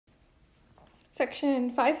Section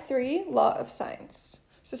 5.3, Law of Sines.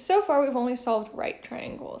 So far we've only solved right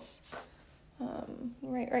triangles.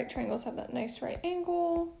 Right triangles have that nice right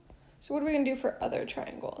angle. So what are we going to do for other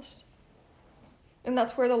triangles? And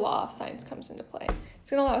that's where the law of sines comes into play. It's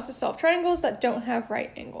going to allow us to solve triangles that don't have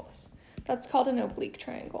right angles. That's called an oblique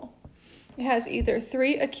triangle. It has either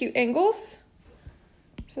 3 acute angles,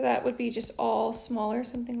 so that would be just all smaller,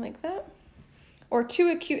 something like that, or 2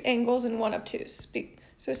 acute angles and 1 obtuse.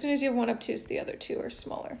 So as soon as you have 1 obtuse, the other 2 are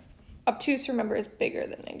smaller. Obtuse, remember, is bigger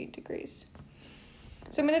than 90 degrees.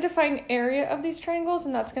 So I'm going to define area of these triangles,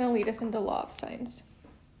 and that's going to lead us into law of sines.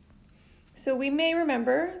 So we may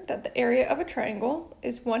remember that the area of a triangle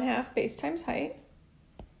is 1/2 base times height.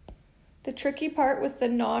 The tricky part with the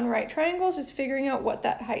non-right triangles is figuring out what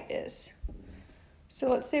that height is.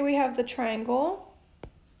 So let's say we have the triangle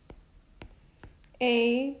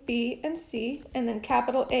A, B, and C, and then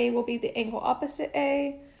capital A will be the angle opposite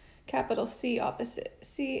A, capital C opposite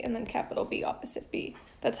C, and then capital B opposite B.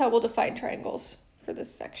 That's how we'll define triangles for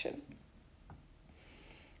this section.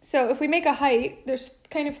 So if we make a height, there's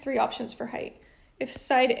kind of 3 options for height. If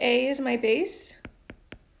side A is my base,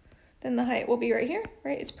 then the height will be right here,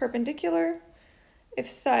 right? It's perpendicular. If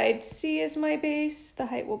side C is my base, the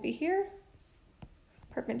height will be here,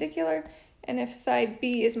 perpendicular. And if side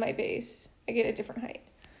B is my base, I get a different height.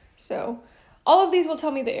 So all of these will tell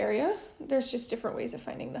me the area. There's just different ways of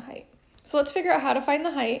finding the height. So let's figure out how to find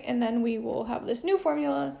the height, and then we will have this new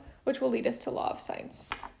formula, which will lead us to law of sines.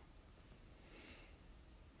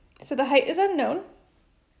 So the height is unknown,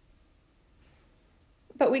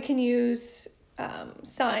 but we can use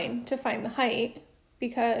sine to find the height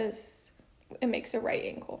because it makes a right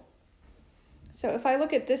angle. So if I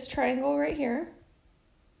look at this triangle right here,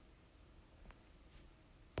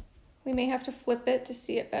 we may have to flip it to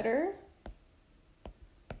see it better.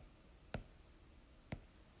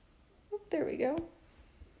 There we go.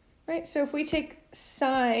 Right, so if we take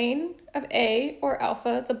sine of A or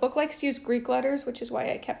alpha, the book likes to use Greek letters, which is why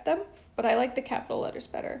I kept them, but I like the capital letters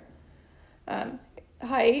better.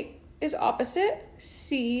 Height is opposite.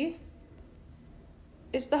 C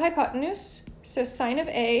is the hypotenuse. So sine of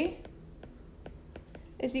A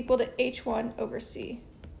is equal to H1 over C.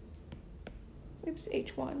 Oops,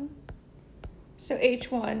 H1. So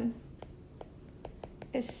H1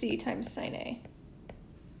 is C times sine A.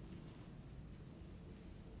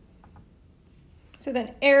 So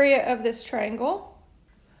then area of this triangle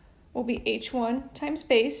will be H1 times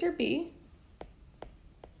base, or B,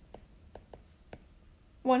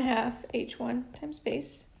 1/2 H1 times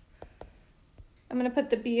base. I'm going to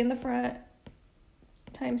put the B in the front,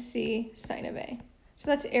 times C sine of A.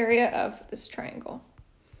 So that's area of this triangle.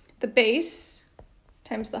 The base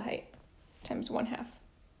times the height, times 1/2.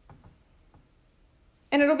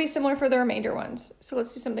 And it'll be similar for the remainder ones. So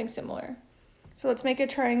let's do something similar. So let's make a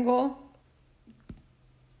triangle.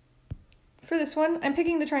 For this one, I'm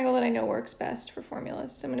picking the triangle that I know works best for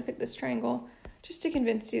formulas. So I'm going to pick this triangle just to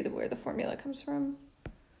convince you where the formula comes from.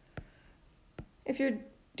 If you're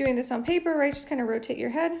doing this on paper, right, just kind of rotate your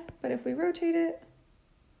head. But if we rotate it,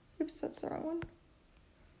 oops, that's the wrong one.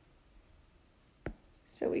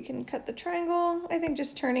 So we can cut the triangle. I think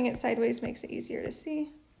just turning it sideways makes it easier to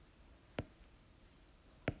see.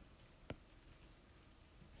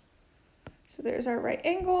 So there's our right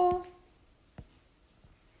angle.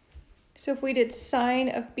 So if we did sine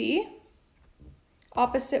of B,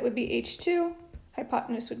 opposite would be H2,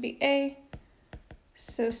 hypotenuse would be A.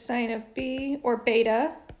 So sine of B, or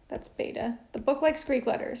beta, that's beta. The book likes Greek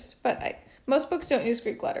letters, but most books don't use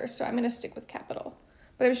Greek letters, so I'm going to stick with capital.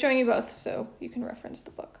 But I'm showing you both so you can reference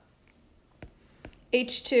the book.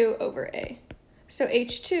 H2 over A. So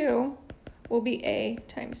H2 will be A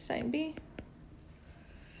times sine B.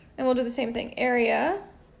 And we'll do the same thing. Area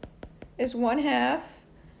is 1/2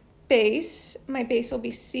 base. My base will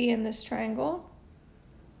be C in this triangle,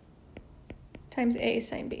 times A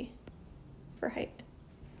sine B for height.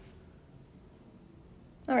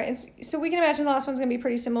 All right, so we can imagine the last one's going to be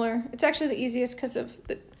pretty similar. It's actually the easiest because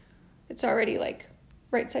it's already like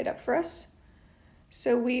right side up for us.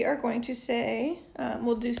 So we are going to say,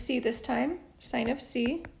 we'll do C this time. Sine of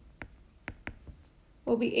C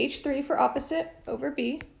will be H3 for opposite over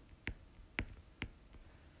B.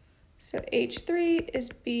 So H3 is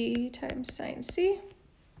B times sine C.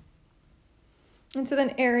 And so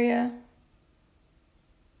then area,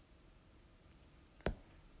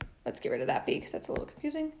 let's get rid of that B because that's a little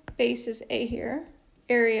confusing. Base is A here.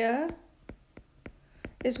 Area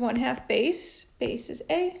is 1/2 base. Base is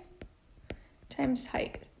A times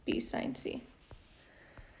height, B sine C.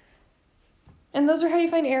 And those are how you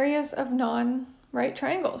find areas of non right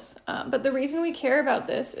triangles. But the reason we care about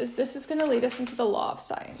this is going to lead us into the law of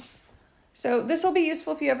sines. So this will be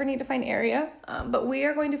useful if you ever need to find area, but we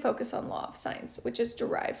are going to focus on law of sines, which is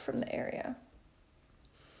derived from the area.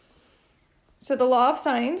 So the law of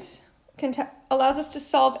sines allows us to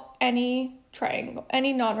solve any triangle,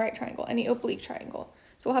 any non-right triangle, any oblique triangle.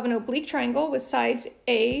 So we'll have an oblique triangle with sides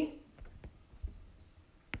A.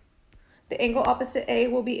 The angle opposite A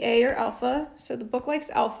will be A or alpha. So the book likes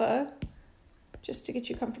alpha, just to get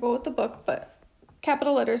you comfortable with the book, but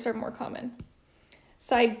capital letters are more common.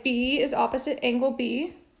 Side B is opposite angle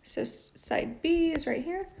B. So side B is right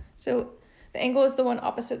here. So the angle is the one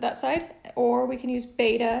opposite that side, or we can use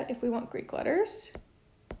beta if we want Greek letters.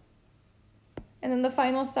 And then the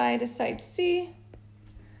final side is side C.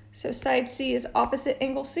 So side C is opposite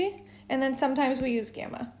angle C, and then sometimes we use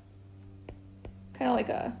gamma. Kind of like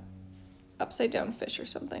a upside down fish or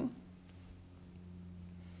something.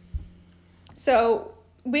 So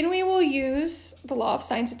when we will use the law of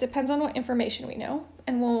sines, it depends on what information we know,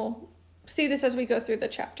 and we'll see this as we go through the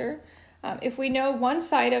chapter. If we know one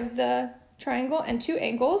side of the triangle and two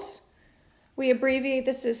angles, we abbreviate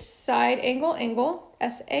this as side angle angle,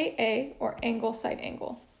 SAA, or angle side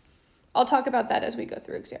angle. I'll talk about that as we go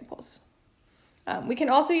through examples. We can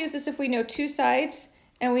also use this if we know two sides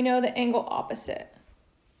and we know the angle opposite.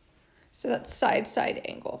 So that's side side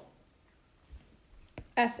angle,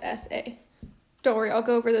 SSA. Don't worry, I'll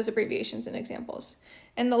go over those abbreviations and examples.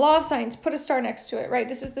 And the law of sines, put a star next to it, right?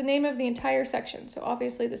 This is the name of the entire section, so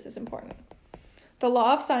obviously this is important. The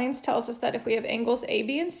law of sines tells us that if we have angles A,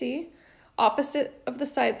 B, and C, opposite of the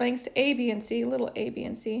side lengths A, B, and C, little a, B,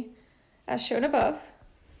 and C, as shown above,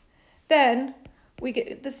 then we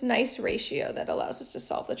get this nice ratio that allows us to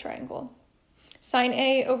solve the triangle. Sine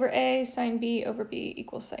A over A, sine B over B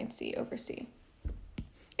equals sine C over C.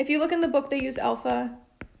 If you look in the book, they use alpha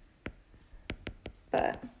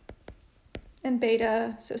and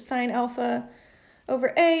beta, so sine alpha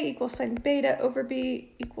over A equals sine beta over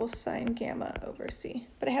B equals sine gamma over C.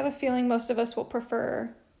 But I have a feeling most of us will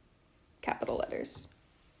prefer capital letters.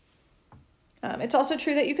 It's also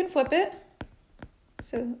true that you can flip it.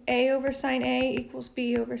 So A over sine A equals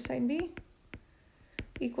B over sine B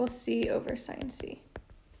equals C over sine C.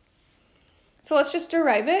 So let's just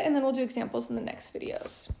derive it, and then we'll do examples in the next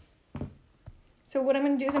videos. So what I'm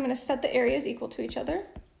going to do is I'm going to set the areas equal to each other.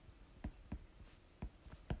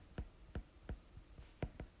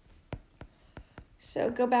 So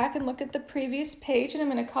go back and look at the previous page, and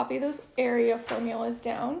I'm going to copy those area formulas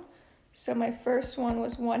down. So my first one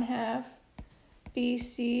was 1/2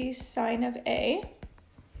 BC sine of A.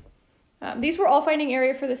 These were all finding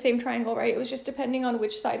area for the same triangle, right? It was just depending on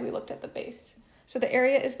which side we looked at the base. So the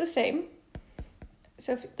area is the same.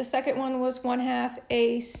 So if the second one was 1/2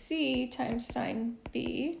 AC times sine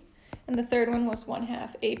B, and the third one was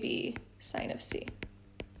 1/2 AB sine of C.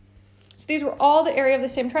 So these were all the area of the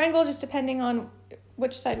same triangle, just depending on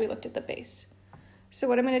which side we looked at the base. So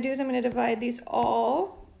what I'm going to do is I'm going to divide these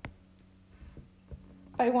all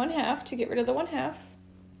by 1/2 to get rid of the 1/2.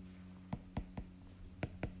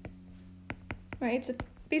 Right, it's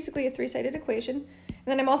basically a three-sided equation. And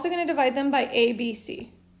then I'm also going to divide them by A, B,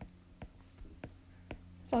 C.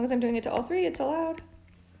 As long as I'm doing it to all three, it's allowed.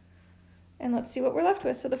 And let's see what we're left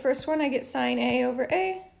with. So the first one, I get sine A over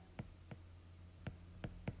A.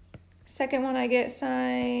 Second one, I get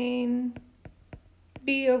sine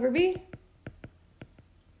B over B.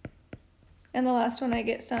 And the last one, I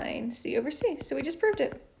get sine C over C. So we just proved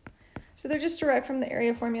it. So they're just derived from the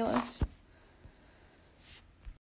area formulas.